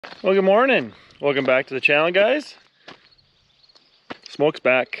Well, good morning. Welcome back to the channel, guys. Smoke's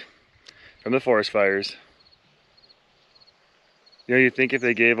back from the forest fires. You know, you'd think if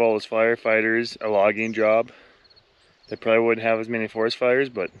they gave all those firefighters a logging job, they probably wouldn't have as many forest fires,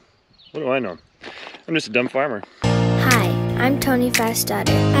 but what do I know? I'm just a dumb farmer. Hi, I'm Tony Fast's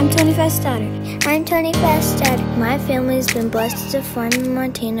daughter. I'm Tony Fast's daughter. I'm Tony Fast's daughter. My family's been blessed to farm in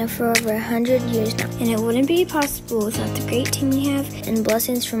Montana for over 100 years now, and it wouldn't be possible without the great team we have and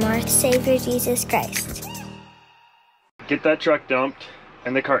blessings from our Savior Jesus Christ. Get that truck dumped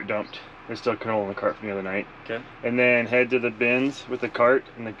and the cart dumped. There's still canola in the cart from the other night. Okay. And then head to the bins with the cart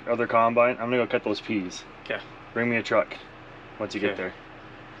and the other combine. I'm gonna go cut those peas. Okay. Bring me a truck once you get there.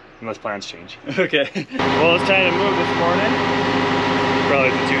 Unless plans change. Okay. Well, it's time to move this morning. Probably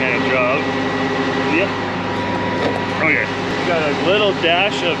it's a two-handed job. Yep. Okay. We got a little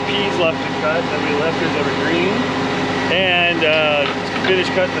dash of peas left to cut that we left as evergreen. And finish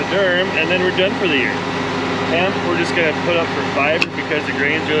cutting the derm, and then we're done for the year. Hemp, we're just gonna put up for fiber because the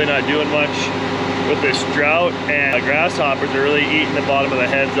grain's really not doing much with this drought, and the grasshoppers are really eating the bottom of the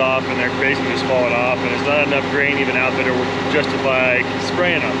heads off, and they're basically just falling off, and there's not enough grain even out there to justify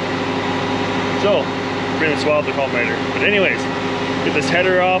spraying them. So, bring the swaths home later. But anyways, get this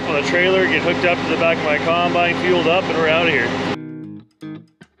header off on the trailer, get hooked up to the back of my combine, fueled up, and we're out of here.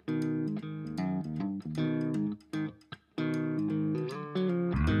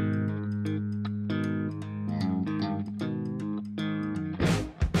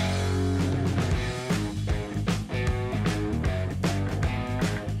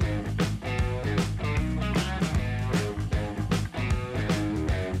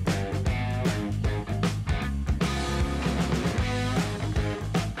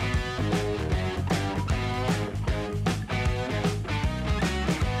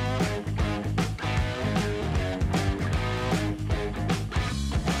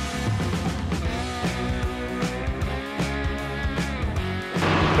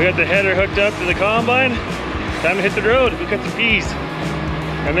 We got the header hooked up to the combine. Time to hit the road. We cut the peas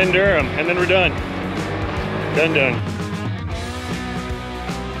and then Durham, and then we're done. Done.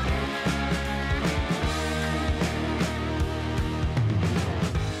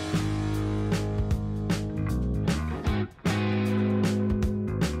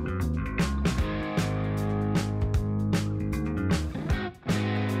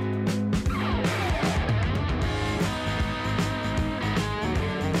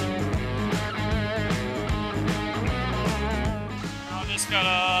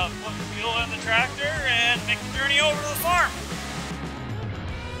 Gotta put fuel in the tractor and make the journey over to the farm.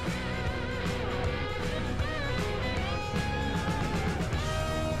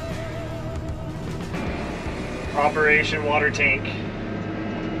 Operation water tank.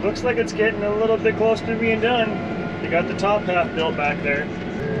 Looks like it's getting a little bit close to being done. They got the top half built back there.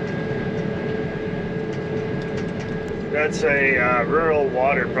 That's a rural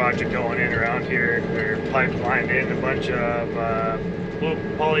water project going in around here. They're pipelined in a bunch of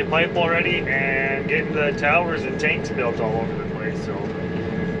poly pipe already and getting the towers and tanks built all over the place. So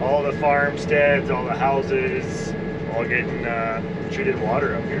all the farmsteads, all the houses, all getting treated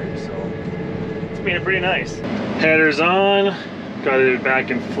water up here. So it's made it pretty nice. Header's on, got it back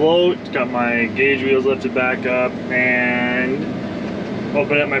in float, got my gauge wheels lifted back up, and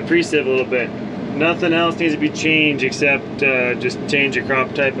open up my pre-sieve a little bit. Nothing else needs to be changed except just change the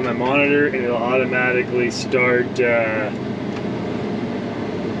crop type on my monitor, and it'll automatically start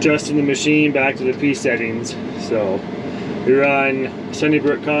adjusting the machine back to the P settings. So we run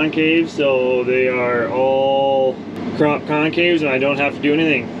Sunnybrook concave, so they are all crop concaves and I don't have to do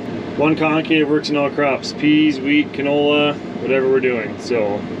anything. One concave works in all crops, peas, wheat, canola, whatever we're doing.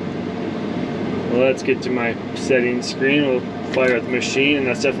 So well, let's get to my settings screen. We'll fire up the machine and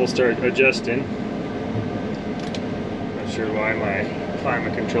that stuff will start adjusting. Not sure why my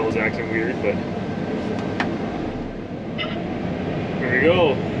climate control is acting weird, but there we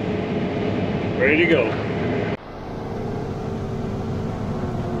go. Ready to go.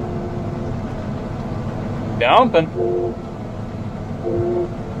 Dumping.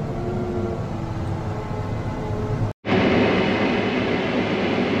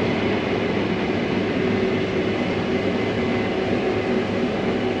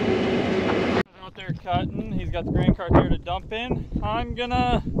 Out there cutting. He's got the grain cart there to dump in. I'm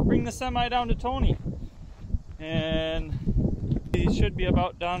gonna bring the semi down to Tony, and he should be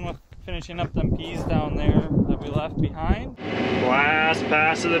about done with finishing up them peas down there that we left behind. Last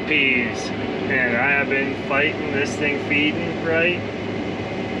pass of the peas, and I have been fighting this thing feeding right.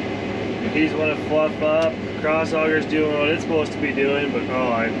 The peas want to fluff up, cross auger's doing what it's supposed to be doing, but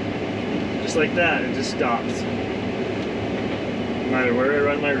oh, just like that, it just stops. no matter where I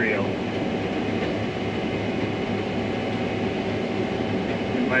run my reel.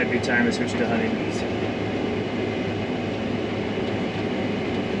 It might be time to switch to honeybees.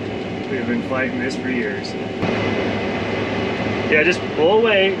 We've been fighting this for years. Yeah, just pull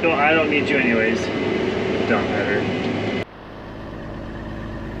away. I don't need you anyways. Don't matter.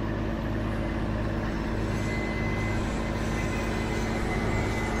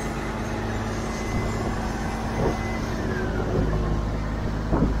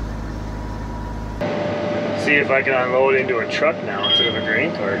 See if I can unload into a truck now instead of a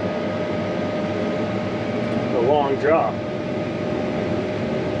grain cart. A long drop.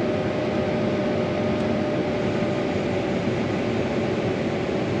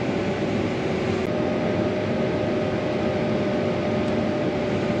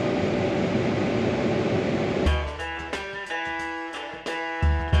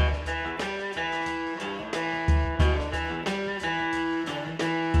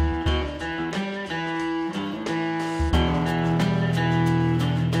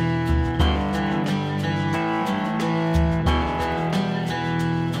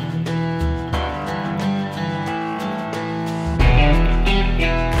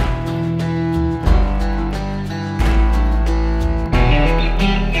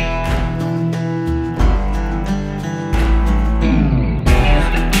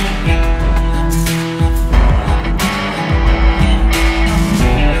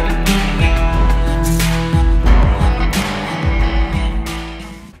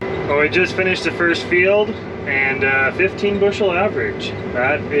 We just finished the first field and 15 bushel average.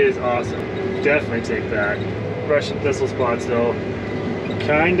 That is awesome. Definitely take that. Russian thistle spots though,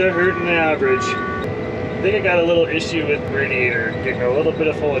 kinda hurting the average. I think I got a little issue with the radiator, getting a little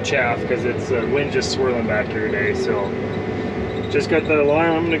bit full of chaff because it's wind just swirling back here today. So just got the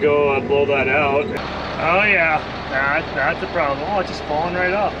alarm. I'm gonna go blow that out. Oh yeah, that's the problem. Oh, it's just falling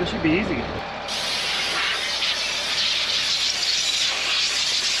right off. This should be easy.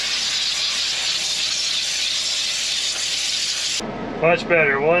 Much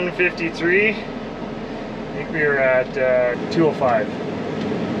better, 153. I think we were at 205.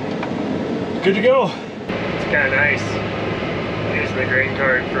 Good to go. It's kind of nice using the grain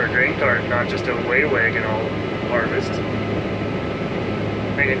cart for a grain cart, not just a way wagon all harvest.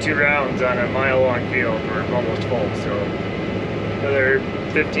 Making 2 rounds on a mile-long field. We're almost full, so another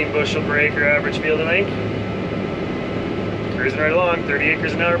 15 bushel per acre average field, I think. Cruising right along, 30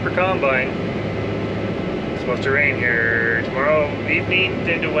 acres an hour per combine. Supposed to rain here tomorrow evening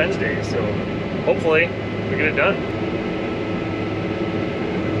into Wednesday, so hopefully we get it done.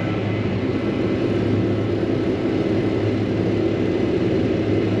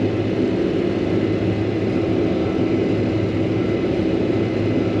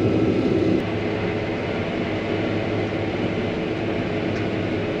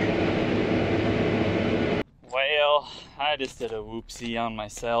 Well, I just did a whoopsie on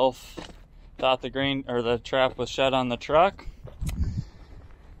myself. Thought the grain or the trap was shut on the truck.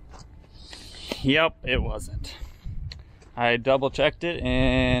 Yep, it wasn't. I double checked it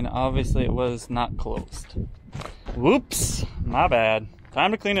and obviously it was not closed. Whoops, my bad. Time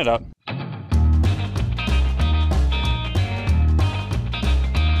to clean it up.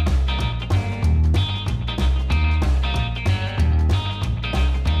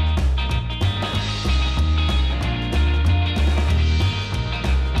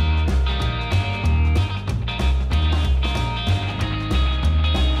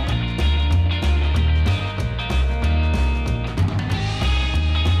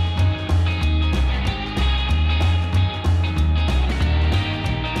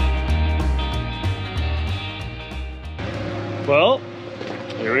 Well,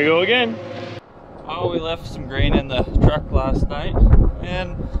 here we go again. Oh, we left some grain in the truck last night,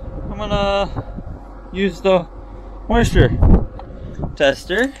 and I'm gonna use the moisture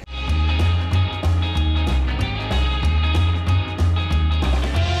tester.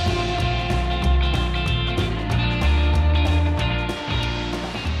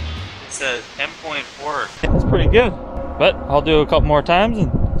 It says M.4. That's pretty good, but I'll do a couple more times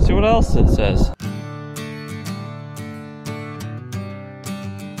and see what else it says.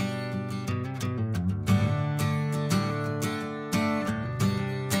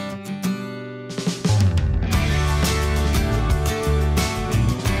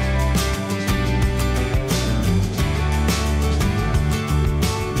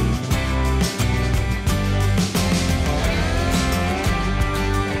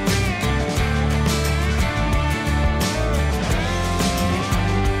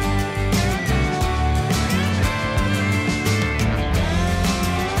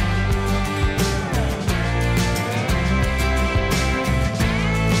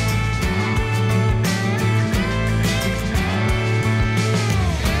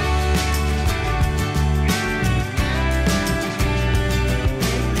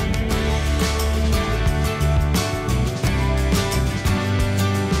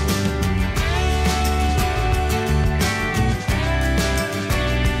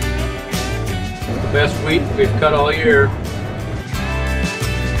 wheat we've cut all year.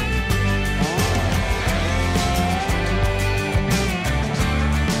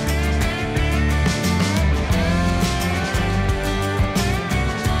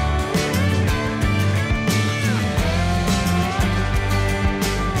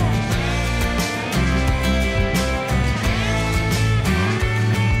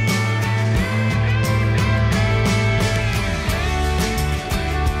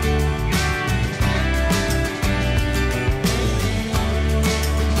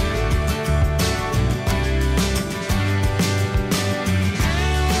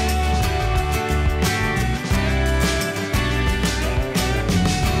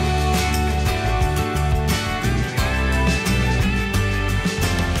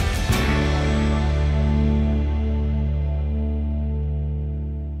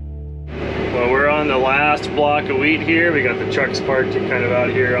 The last block of wheat here. We got the trucks parked kind of out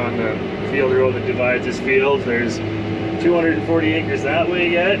here on the field road that divides this field. There's 240 acres that way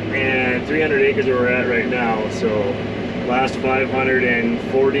yet, and 300 acres where we're at right now. So last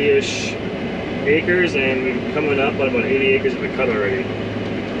 540-ish acres, and we're coming up on about 80 acres of the cut already.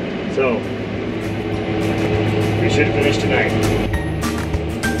 So we should finish tonight.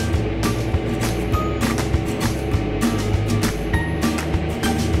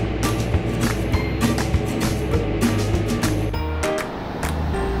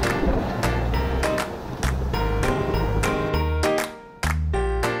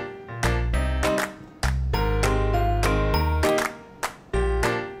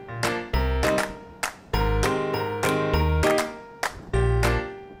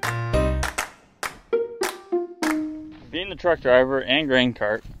 Being the truck driver and grain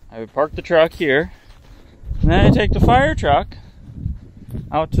cart, I would park the truck here, and then I take the fire truck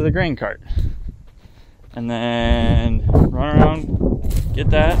out to the grain cart, and then run around, get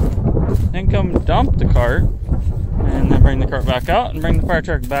that, then come dump the cart, and then bring the cart back out and bring the fire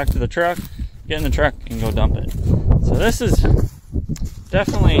truck back to the truck, get in the truck and go dump it. So this is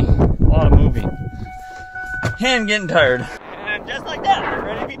definitely a lot of moving and getting tired. And just like that, they're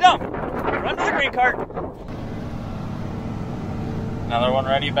ready to be dumped. Run to the grain cart. Another one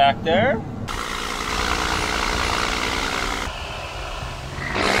ready back there.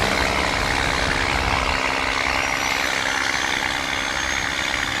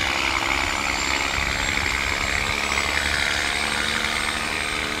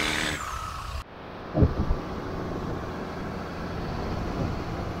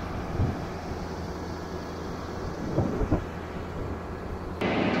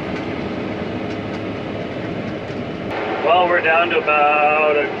 Well, we're down to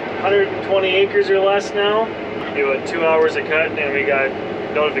about 120 acres or less now. About 2 hours of cut, and we got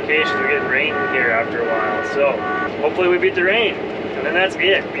notifications we're getting rain here after a while. So hopefully we beat the rain, and then that's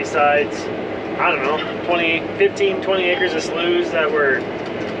it. Besides, I don't know, 15, 20 acres of sloughs that were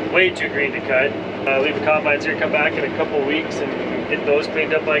way too green to cut. Leave the combines here, come back in a couple weeks and get those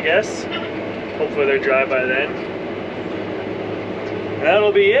cleaned up, I guess. Hopefully they're dry by then. And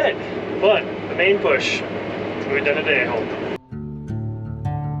that'll be it. But the main push will be done today, I hope.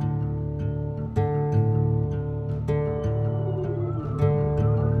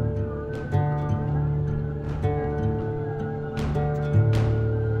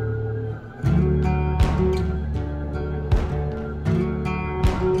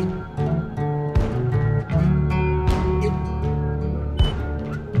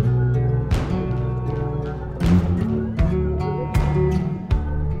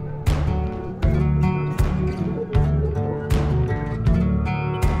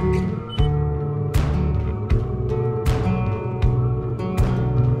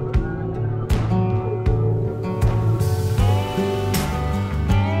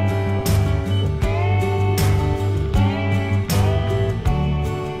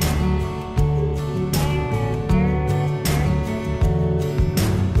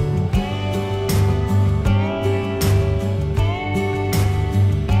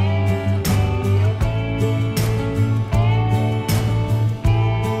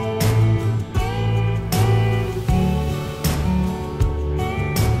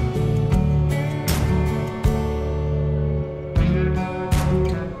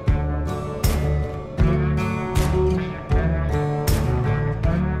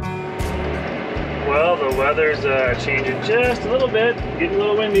 Well, the weather's changing just a little bit, getting a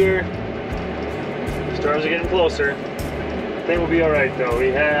little windier. Storms are getting closer. I think we'll be all right though. We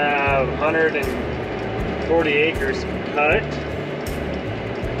have 140 acres cut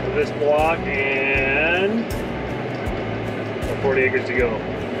of this block and 40 acres to go,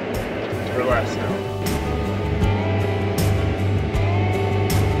 or less now.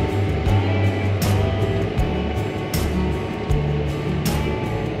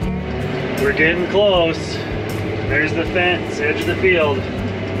 We're getting close. There's the fence, edge of the field.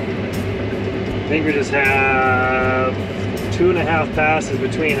 I think we just have 2.5 passes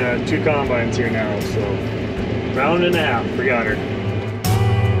between 2 combines here now, so round and a half, we got her.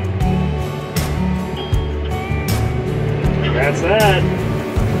 That's that.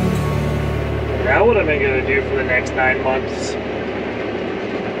 Now what am I gonna do for the next 9 months?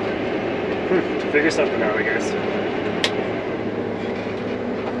 Figure something out, I guess.